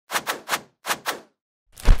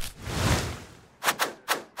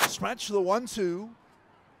stretch, the 1-2.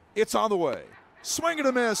 It's on the way. Swing and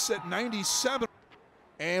a miss at 97.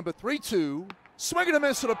 And a 3-2. Swing and a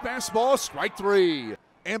miss at a fastball, strike 3.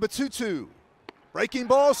 And a 2-2. Breaking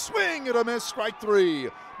ball, swing and a miss, strike 3.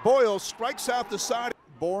 Boyle strikes out the side.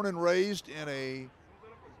 Born and raised in a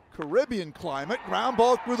Caribbean climate. Ground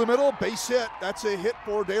ball through the middle, base hit. That's a hit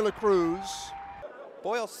for De La Cruz.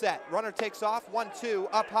 Boyle set, runner takes off, 1-2,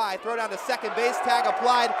 up high, throw down to second base, tag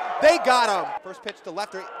applied, they got him! First pitch to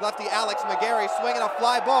lefty Alex McGarry, swinging a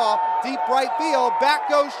fly ball, deep right field, back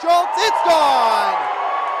goes Schultz, it's gone!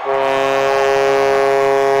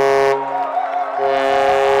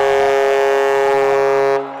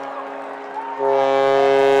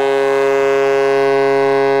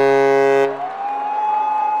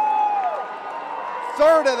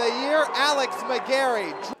 Third of the year, Alex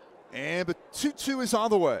McGarry. And the 2-2 is on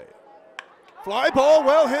the way. Fly ball,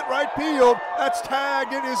 well hit right field. That's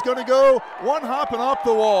tagged. It is going to go one hopping off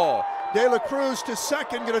the wall. De La Cruz to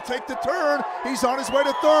second, going to take the turn. He's on his way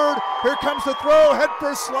to third. Here comes the throw, head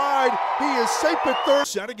first slide. He is safe at third.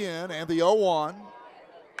 Set again, and the 0-1.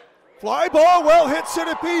 Fly ball, well hit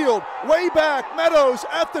center field. Way back, Meadows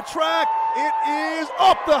at the track. It is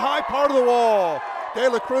up the high part of the wall. De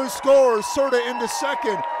La Cruz scores, Serta into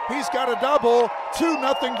second. He's got a double,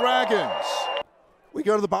 2-0 Dragons. We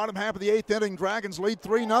go to the bottom half of the 8th inning. Dragons lead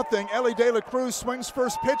 3-0. Elly De La Cruz swings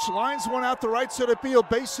first pitch, lines one out the right center field,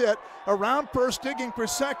 base hit. Around first, digging for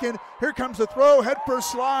second. Here comes the throw, head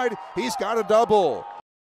first slide. He's got a double.